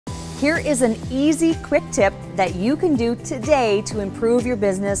Here is an easy, quick tip that you can do today to improve your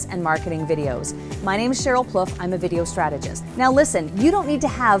business and marketing videos. My name is Sheryl Plouffe. I'm a video strategist. Now listen, you don't need to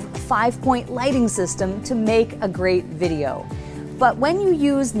have a 5-point lighting system to make a great video. But when you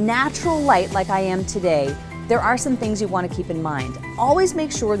use natural light like I am today, there are some things you want to keep in mind. Always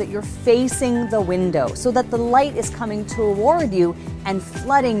make sure that you're facing the window so that the light is coming toward you and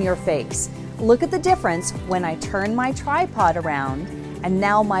flooding your face. Look at the difference when I turn my tripod around and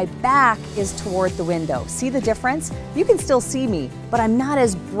now my back is toward the window. See the difference? You can still see me, but I'm not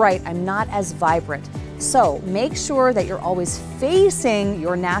as bright, I'm not as vibrant. So make sure that you're always facing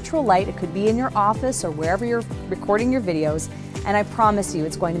your natural light. It could be in your office or wherever you're recording your videos, and I promise you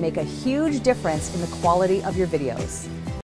it's going to make a huge difference in the quality of your videos.